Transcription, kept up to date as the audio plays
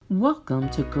Welcome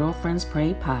to Girlfriends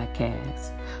Pray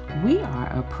Podcast. We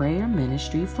are a prayer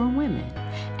ministry for women,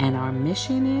 and our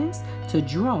mission is to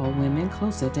draw women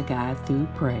closer to God through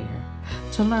prayer.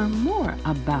 To learn more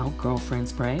about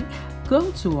Girlfriends Pray,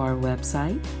 go to our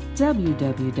website,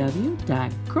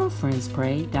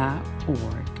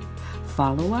 www.girlfriendspray.org.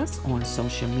 Follow us on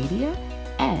social media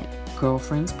at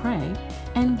Girlfriends Pray,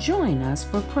 and join us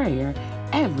for prayer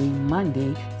every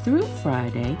Monday through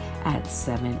Friday at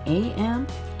 7 a.m.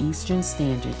 Eastern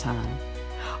Standard Time.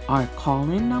 Our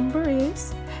call-in number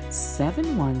is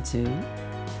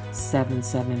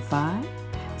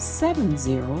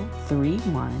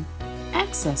 712-775-7031,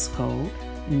 access code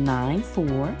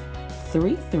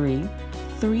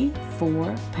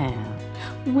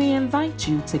 943334#. We invite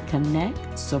you to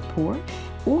connect, support,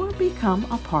 or become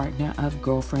a partner of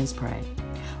Girlfriends Pray.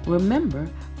 Remember,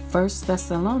 1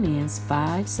 Thessalonians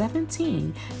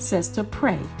 5:17 says to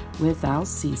pray without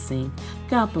ceasing.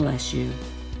 God bless you.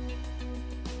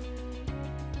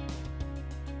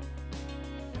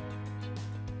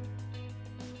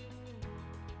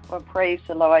 Well, praise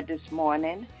the Lord this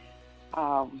morning.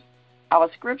 Our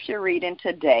scripture reading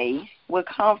today will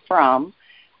come from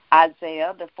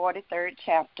Isaiah, the 43rd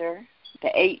chapter, the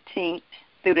 18th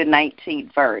through the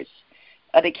 19th verse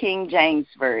of the King James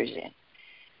Version.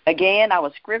 Again,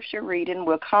 our scripture reading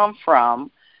will come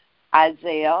from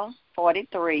Isaiah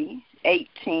 43,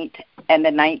 18th and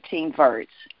the 19th verse.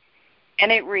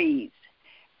 And it reads,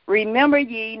 "Remember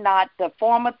ye not the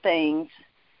former things,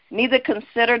 neither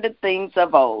consider the things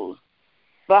of old.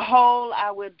 Behold,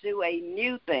 I will do a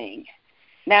new thing.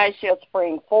 Now it shall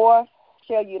spring forth.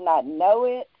 Shall you not know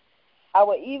it? I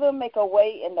will even make a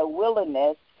way in the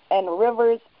wilderness and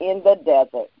rivers in the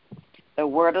desert." The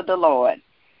word of the Lord.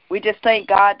 We just thank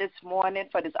God this morning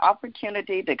for this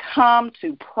opportunity to come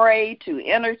to pray, to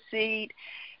intercede,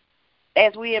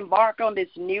 as we embark on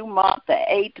this new month, the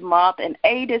 8th month, and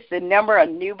 8 is the number of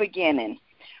new beginning.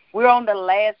 We're on the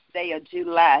last day of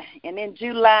July, and in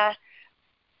July,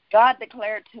 God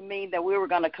declared to me that we were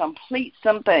going to complete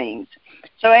some things.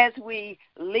 So as we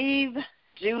leave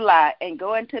July and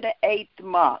go into the 8th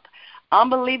month, I'm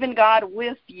believing God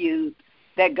with you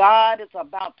that God is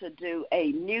about to do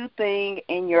a new thing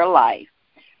in your life.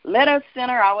 Let us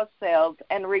center ourselves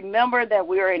and remember that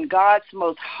we are in God's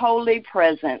most holy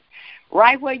presence.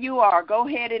 Right where you are, go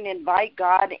ahead and invite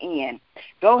God in.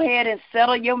 Go ahead and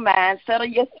settle your mind, settle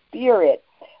your spirit,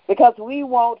 because we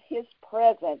want his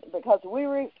presence, because we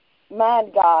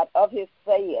remind God of his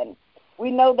saying.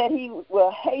 We know that he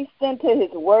will hasten to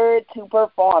his word to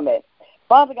perform it.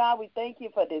 Father God, we thank you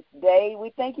for this day. We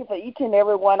thank you for each and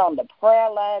every one on the prayer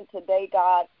line today,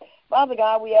 God. Father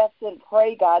God, we ask and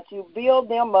pray, God, you build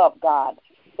them up, God,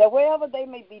 that wherever they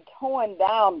may be torn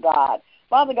down, God.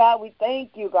 Father God, we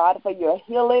thank you, God, for your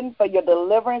healing, for your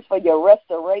deliverance, for your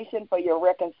restoration, for your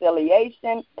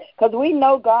reconciliation, because we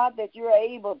know, God, that you're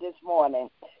able this morning.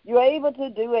 You're able to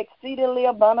do exceedingly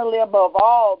abundantly above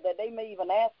all that they may even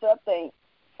ask or think.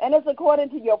 And it's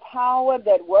according to your power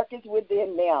that worketh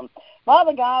within them.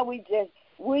 Father God, we just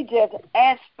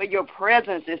ask for your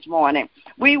presence this morning.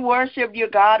 We worship you,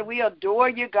 God. We adore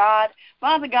you, God.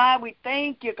 Father God, we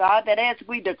thank you, God, that as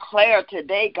we declare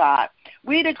today, God,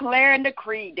 we declare and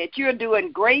decree that you're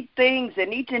doing great things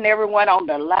in each and every one on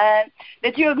the line,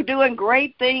 that you're doing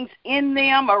great things in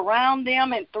them, around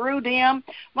them, and through them.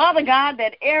 Father God,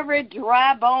 that every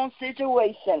dry bone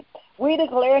situation, we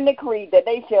declare and decree that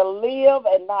they shall live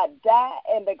and not die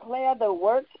and declare the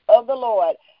works of the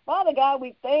Lord. Father God,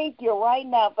 we thank you right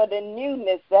now for the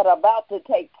newness that are about to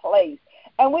take place.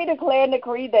 And we declare and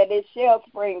decree that it shall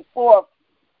spring forth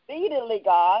speedily,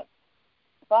 God.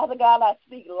 Father God, I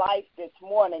speak life this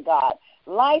morning, God.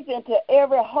 Life into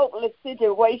every hopeless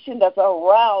situation that's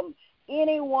around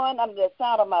anyone under the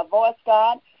sound of my voice,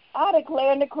 God. I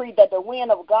declare and decree that the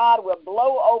wind of God will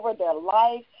blow over their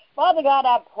life. Father God,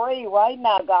 I pray right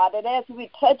now, God, that as we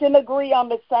touch and agree on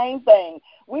the same thing,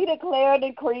 we declare and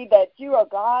decree that you are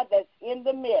God that's in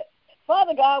the midst.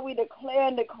 Father God, we declare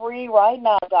and decree right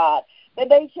now, God, that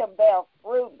they shall bear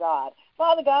fruit, God.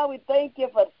 Father God, we thank you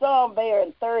for some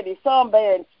bearing 30, some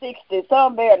bearing 60,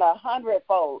 some bearing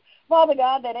 100-fold. Father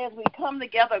God, that as we come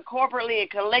together corporately and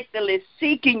collectively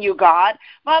seeking you, God,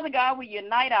 Father God, we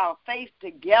unite our faith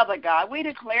together, God. We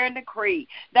declare and decree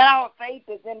that our faith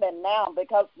is in the now,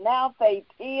 because now faith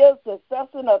is the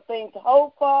substance of things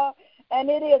hoped for and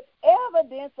it is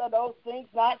evidence of those things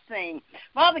not seen.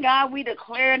 Father God, we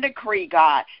declare and decree,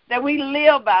 God, that we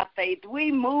live by faith,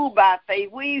 we move by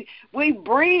faith, we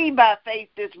breathe by faith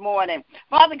this morning.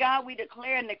 Father God, we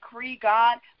declare and decree,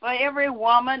 God, for every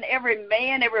woman, every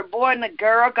man, every boy and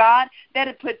girl, God, that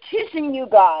is petitioning you,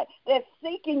 God, that's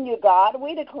seeking you, God.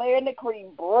 We declare and decree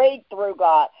breakthrough,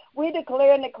 God. We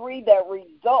declare and decree that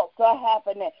results are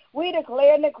happening. We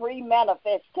declare and decree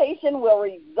manifestation will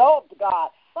result, God.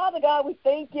 Father God, we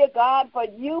thank you, God, for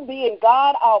you being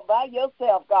God all by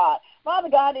yourself, God. Father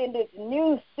God, in this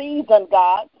new season,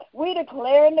 God, we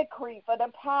declare and decree for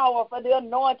the power, for the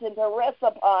anointing to rest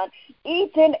upon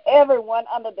each and every one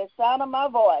under the sound of my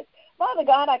voice. Father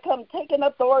God, I come taking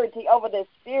authority over the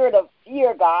spirit of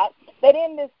fear, God, that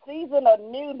in this season of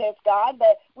newness, God,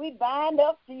 that we bind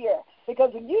up fear,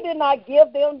 because you did not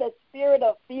give them the spirit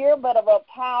of fear, but of a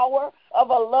power, of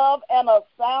a love, and a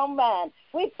sound mind.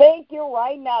 We thank you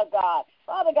right now, God.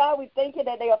 Father God, we thank you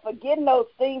that they are forgetting those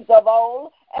things of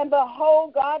old, and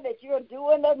behold, God, that you're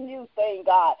doing a new thing,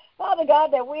 God. Father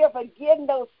God, that we are forgetting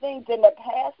those things in the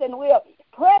past, and we are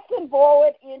pressing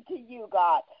forward into you,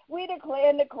 God. We declare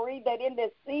and decree that in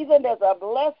this season there's a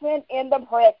blessing in the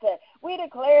present. We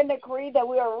declare and decree that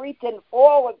we are reaching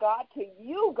forward, God, to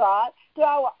you, God, to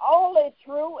our only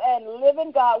true and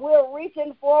living God. We're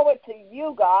reaching forward to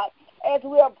you, God, as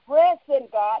we are pressing,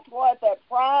 God, towards the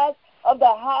prize of the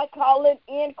high calling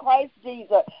in Christ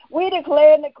Jesus. We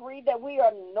declare and decree that we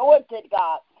are anointed,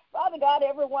 God. Father God,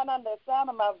 everyone under the sound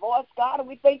of my voice, God, and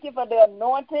we thank you for the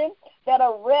anointing that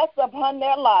rests upon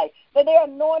their life, that they're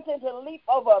anointed to leap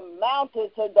over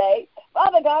mountains today.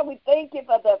 Father God, we thank you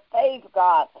for the faith,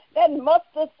 God, that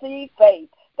mustard seed faith,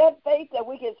 that faith that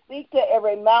we can speak to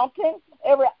every mountain,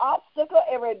 every obstacle,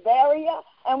 every barrier,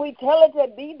 and we tell it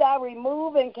to be thou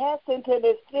removed and cast into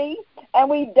the sea, and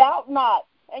we doubt not.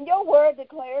 And your word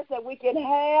declares that we can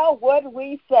have what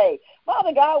we say.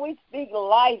 Father God, we speak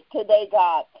life today,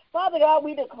 God. Father God,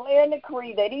 we declare and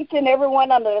decree that each and every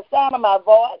one under the sound of my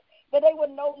voice, that they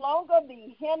will no longer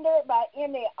be hindered by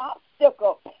any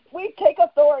obstacle. We take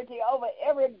authority over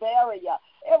every barrier,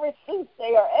 every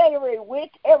soothsayer, every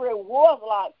witch, every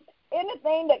warlock,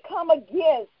 anything that come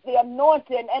against the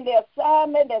anointing and the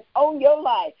assignment that's on your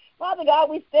life. Father God,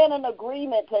 we stand in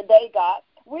agreement today, God.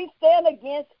 We stand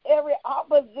against every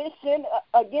opposition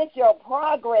against your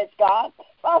progress, God.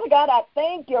 Father God, I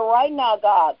thank you right now,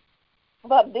 God,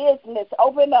 for business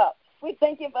open up. We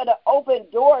thank you for the open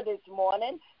door this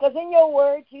morning, because in your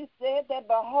word you said that,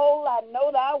 behold, I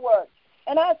know thy works.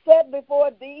 And I set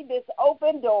before thee this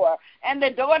open door, and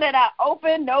the door that I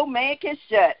open, no man can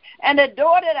shut. And the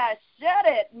door that I shut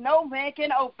it, no man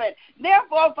can open.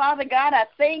 Therefore, Father God, I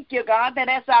thank you, God, that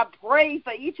as I pray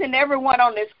for each and every one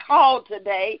on this call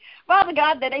today, Father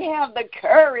God, that they have the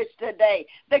courage today,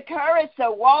 the courage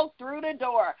to walk through the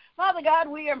door. Father God,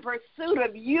 we are in pursuit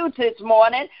of you this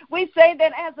morning. We say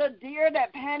that as a deer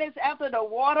that panteth after the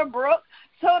water brook,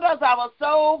 so does our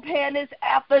soul panteth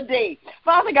after thee.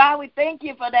 Father God, we thank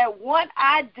you for that one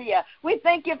idea. We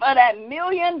thank you for that $1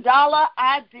 million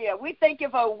idea. We thank you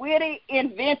for witty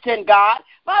invention, God.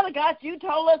 Father God, you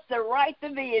told us to write the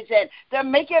vision, to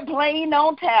make it plain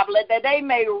on tablet, that they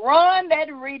may run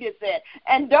that readeth it.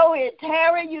 And though it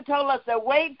tarry, you told us to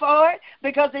wait for it,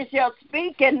 because it shall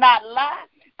speak and not lie,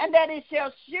 and that it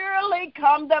shall surely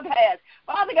come to pass.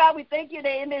 Father God, we thank you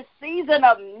that in this season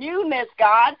of newness,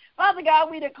 God, Father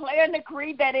God, we declare and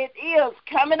decree that it is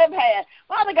coming to pass.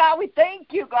 Father God, we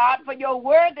thank you, God, for your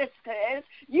word that says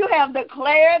you have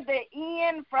declared the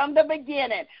end from the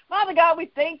beginning. Father God,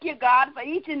 we thank you, God, for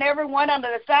each and every one under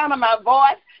the sound of my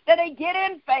voice, that they get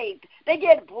in faith, they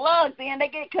get plugged in, they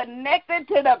get connected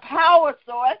to the power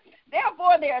source.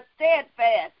 Therefore, they are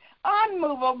steadfast,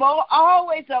 unmovable,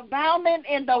 always abounding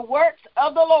in the works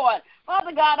of the Lord.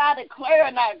 Father God, I declare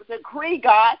and I decree,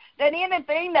 God, that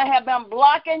anything that have been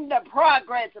blocking the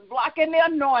progress, blocking the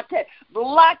anointing,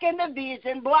 blocking the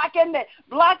vision, blocking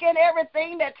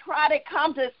everything that try to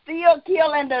come to steal,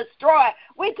 kill, and destroy,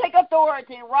 we take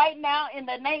authority right now in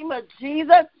the name of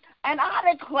Jesus. And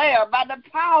I declare by the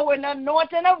power and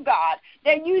anointing of God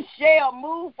that you shall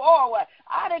move forward.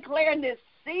 I declare in this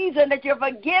season that you're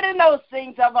forgetting those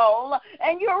things of old,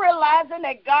 and you're realizing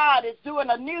that God is doing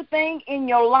a new thing in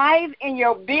your life, in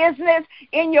your business,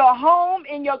 in your home,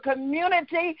 in your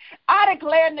community. I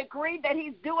declare and decree that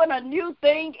he's doing a new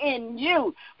thing in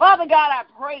you. Father God, I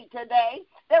pray today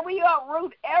that we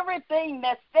uproot everything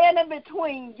that's standing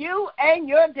between you and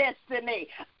your destiny.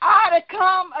 I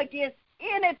come against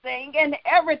anything and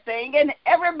everything and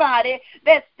everybody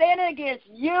that's standing against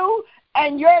you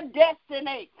and your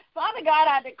destiny. Father God,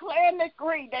 I declare and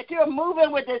decree that you're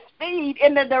moving with the speed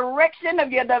in the direction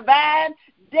of your divine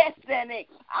destiny.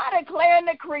 I declare and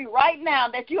decree right now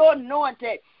that you're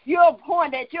anointed, you're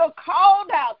appointed, you're called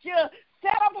out, you're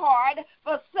set apart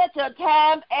for such a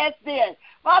time as this.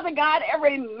 Father God,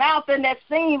 every mountain that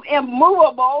seems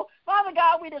immovable, Father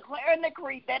God, we declare and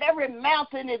decree that every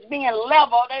mountain is being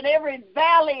leveled and every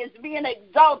valley is being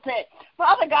exalted.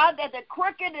 Father God, that the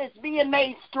crooked is being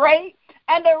made straight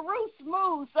and the roof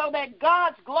smooth so that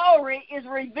God's glory is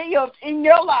revealed in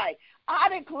your life. I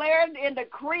declare and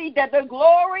decree that the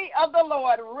glory of the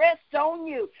Lord rests on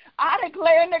you. I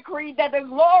declare and decree that the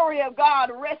glory of God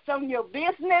rests on your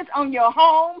business, on your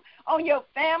home, on your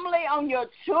family, on your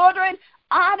children.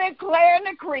 I declare and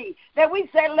decree that we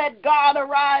say, let God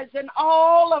arise and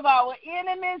all of our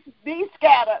enemies be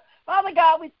scattered. Father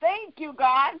God, we thank you,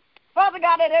 God. Father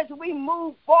God, that as we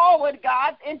move forward,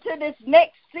 God, into this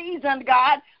next season,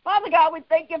 God, Father God, we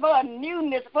thank you for a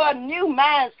newness, for a new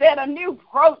mindset, a new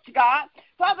approach, God.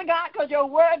 Father God, because your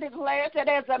word declares that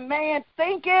as a man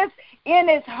thinketh in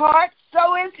his heart,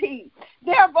 so is he.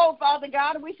 Therefore, Father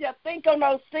God, we shall think on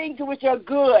those things which are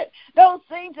good, those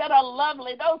things that are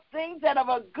lovely, those things that have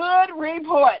a good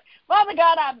report. Father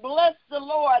God, I bless the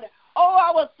Lord, oh,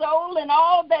 our soul and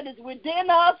all that is within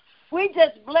us. We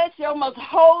just bless your most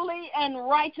holy and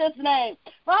righteous name.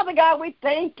 Father God, we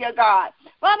thank you, God.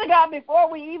 Father God,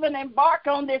 before we even embark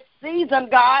on this season,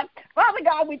 God, Father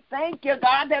God, we thank you,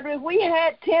 God, that if we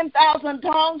had 10,000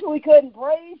 tongues, we couldn't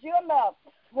praise you enough.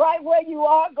 Right where you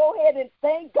are, go ahead and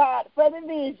thank God for the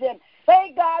vision.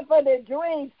 Thank God for the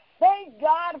dreams. Thank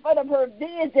God for the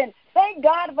provision. Thank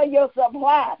God for your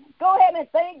supply. Go ahead and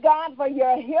thank God for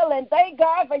your healing. Thank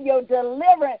God for your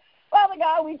deliverance. Father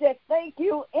God, we just thank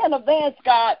you in advance,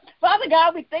 God. Father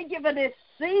God, we thank you for this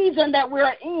season that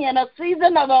we're in, a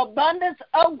season of abundance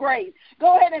of grace.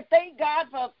 Go ahead and thank God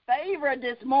for favor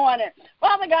this morning.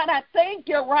 Father God, I thank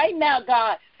you right now,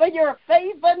 God, for your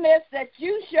faithfulness that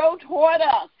you show toward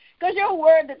us. Because your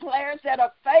word declares that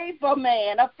a faithful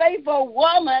man, a faithful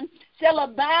woman shall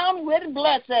abound with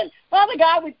blessing. Father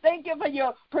God, we thank you for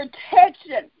your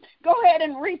protection. Go ahead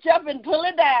and reach up and pull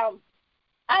it down.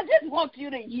 I just want you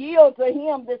to yield to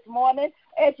him this morning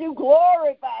as you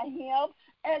glorify him,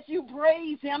 as you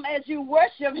praise him, as you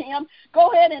worship him.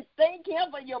 Go ahead and thank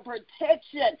him for your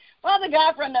protection. Father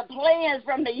God, from the plans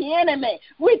from the enemy,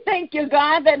 we thank you,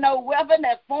 God, that no weapon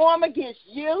that form against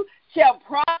you shall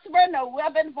prosper, no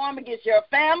weapon formed against your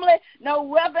family, no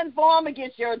weapon formed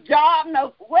against your job,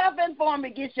 no weapon formed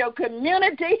against your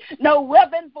community, no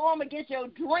weapon formed against your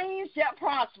dreams shall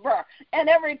prosper. And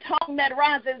every tongue that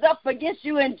rises up against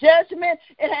you in judgment,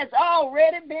 it has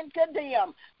already been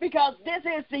condemned, because this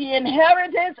is the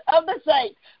inheritance of the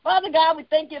saints. Father God, we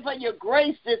thank you for your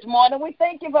grace this morning. We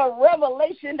thank you for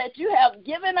revelation that you have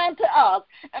given unto us.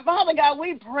 And Father God,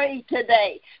 we pray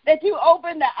today that you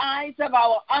open the eyes of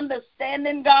our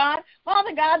understanding, God.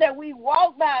 Father God, that we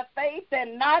walk by faith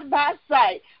and not by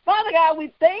sight. Father God,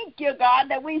 we thank you, God,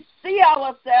 that we see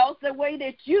ourselves the way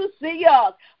that you see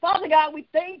us. Father God, we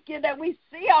thank you that we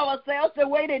see ourselves the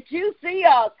way that you see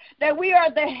us, that we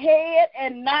are the head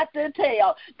and not the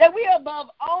tail, that we are above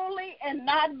only and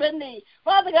not beneath.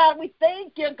 Father God, we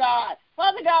thank you, God.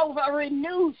 Father God, for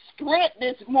renewed strength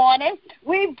this morning.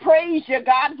 We praise you,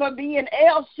 God, for being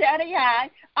El Shaddai,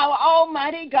 our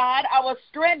almighty God, our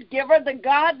strength giver, the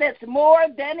God that's more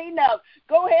than enough.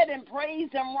 Go ahead and praise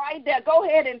him right there. Go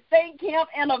ahead and thank him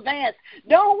in advance.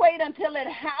 Don't wait until it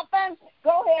happens.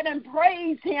 Go ahead and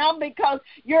praise him, because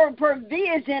your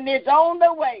provision is on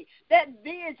the way. That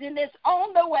vision is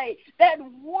on the way. That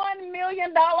 $1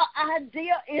 million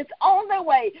idea is on the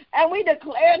way. And we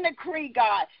declare and decree,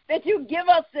 God, that you give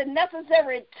us the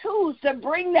necessary tools to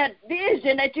bring that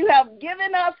vision that you have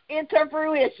given us into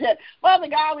fruition. Father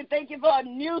God, we thank you for a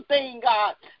new thing,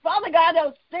 God. Father God,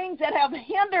 those things that have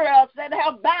hindered us, that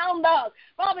have bound us,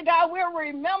 Father God, we'll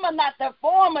remember not the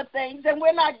former things, and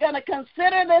we're not going to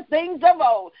consider the things of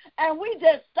old. And we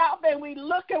just stop and we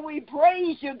look and we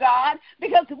praise you, God,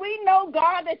 because we know,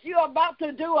 God, that you're about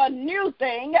to do a new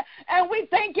thing. And we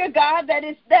thank you, God, that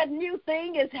that new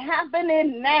thing is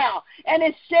happening now. And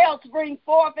it shall spring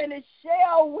forth, and it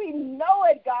shall, we know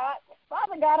it, God.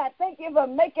 Father God, I thank you for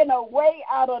making a way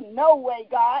out of no way,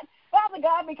 God. Father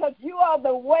God, because you are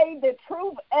the way, the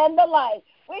truth, and the life.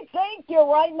 We thank you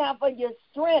right now for your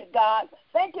strength, God.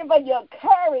 Thank you for your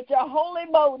courage, your holy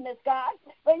boldness, God.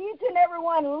 For each and every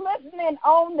one listening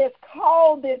on this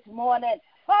call this morning.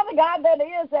 Father God,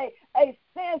 there is a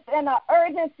sense and an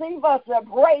urgency for us to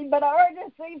pray, but an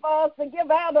urgency for us to give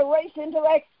adoration, to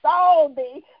extol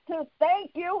thee, to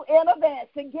thank you in advance,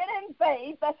 to get in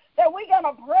faith that we're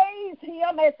going to praise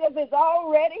him as if it's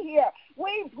already here.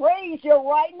 We praise you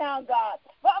right now, God.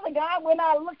 Father God, we're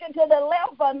not looking to the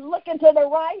left and looking to the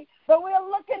right, but we're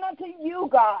looking unto you,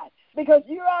 God, because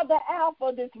you are the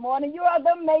Alpha this morning. You are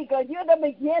the Maker. You're the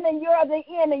beginning. You are the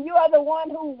end, and you are the one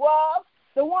who was,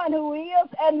 the one who is,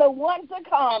 and the one to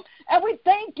come. And we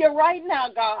thank you right now,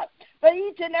 God, for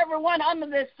each and every one under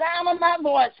the sound of my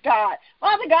voice, God.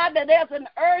 Father God, that there's an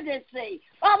urgency.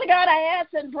 Father God, I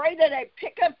ask and pray that they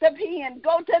pick up the pen,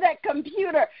 go to that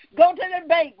computer, go to the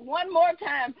bank one more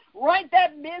time, write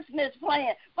that business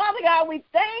plan. Father God, we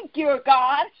thank you,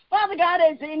 God. Father God,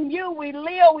 as in you we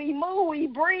live, we move, we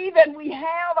breathe, and we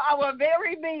have our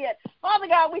very being. Father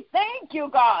God, we thank you,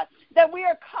 God, that we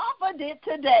are confident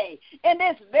today in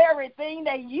this very thing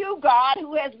that you, God,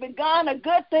 who has begun a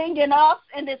good thing in us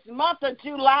in this month of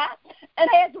July, and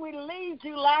as we leave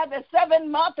July, the 7th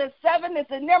month of 7 is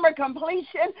the near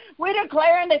completion. We're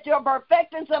declaring that you're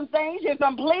perfecting some things, you're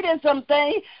completing some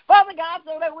things, Father God,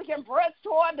 so that we can press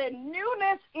toward the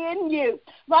newness in you.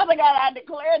 Father God, I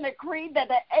declare and decree that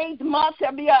the 8th month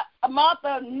shall be a month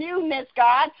of newness,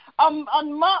 God, a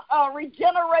month of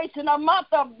regeneration, a month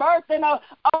of birth, and a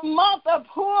month of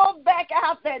pull back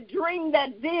out that dream,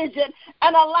 that vision,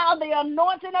 and allow the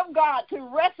anointing of God to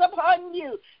rest upon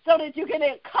you so that you can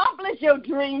accomplish your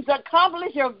dreams,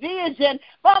 accomplish your vision.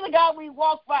 Father God, we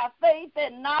walk by faith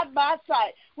and not by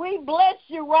sight. We bless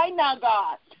you right now,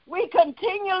 God. We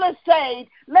continually say,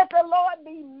 let the Lord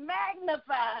be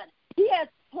magnified. He has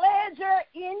pleasure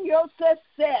in your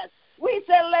success. We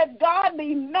say, let God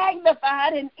be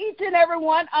magnified in each and every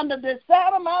one under the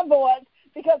sound of my voice,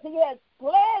 because he has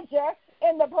pleasure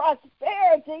in the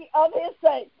prosperity of his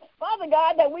saints. Father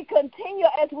God, that we continue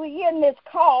as we end this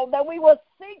call, that we will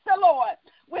seek the Lord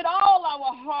with all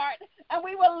our heart, and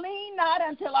we will lean not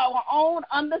until our own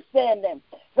understanding.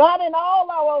 God, in all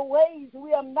our ways,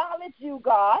 we acknowledge you,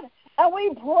 God, and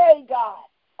we pray, God,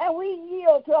 and we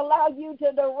yield to allow you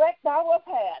to direct our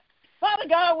path. Father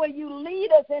God, where you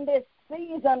lead us in this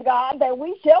season, God, that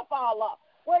we shall follow.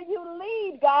 Where you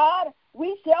lead, God,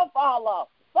 we shall follow.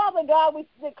 Father God, we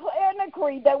declare and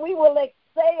decree that we will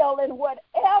excel in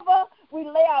whatever we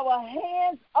lay our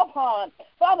hands upon.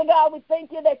 Father God, we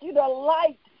thank you that you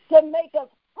delight to make us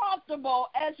comfortable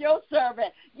as your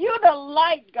servant. You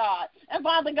delight, God. And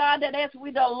Father God, that as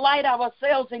we delight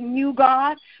ourselves in you,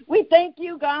 God, we thank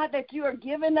you, God, that you are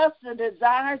giving us the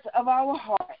desires of our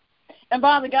heart. And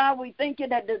Father God, we thank you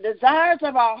that the desires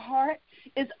of our heart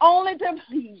is only to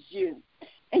please you.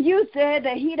 And you said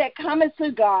that he that cometh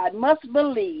to God must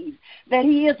believe that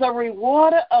he is a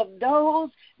rewarder of those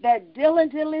that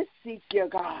diligently seek your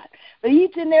God. For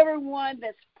each and every one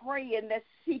that's praying, that's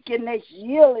seeking, that's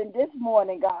yielding this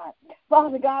morning, God.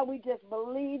 Father God, we just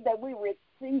believe that we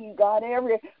receive, God,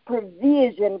 every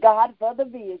provision, God, for the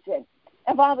vision.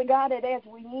 And Father God, that as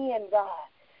we end, God,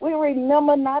 we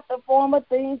remember not the former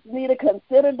things, neither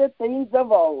consider the things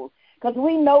of old. Because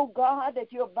we know, God,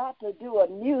 that you're about to do a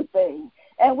new thing.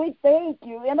 And we thank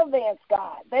you in advance,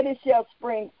 God, that it shall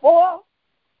spring forth,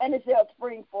 and it shall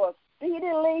spring forth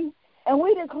speedily. And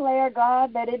we declare,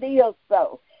 God, that it is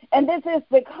so. And this is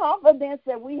the confidence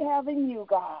that we have in you,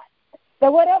 God,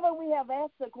 that whatever we have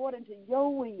asked according to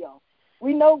your will,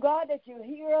 we know, God, that you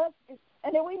hear us.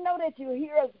 And then we know that you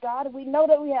hear us, God. We know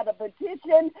that we have a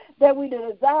petition that we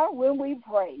desire when we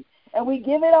pray. And we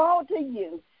give it all to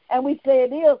you. And we say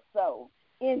it is so.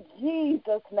 In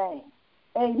Jesus' name,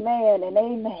 amen and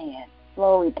amen.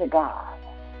 Glory to God.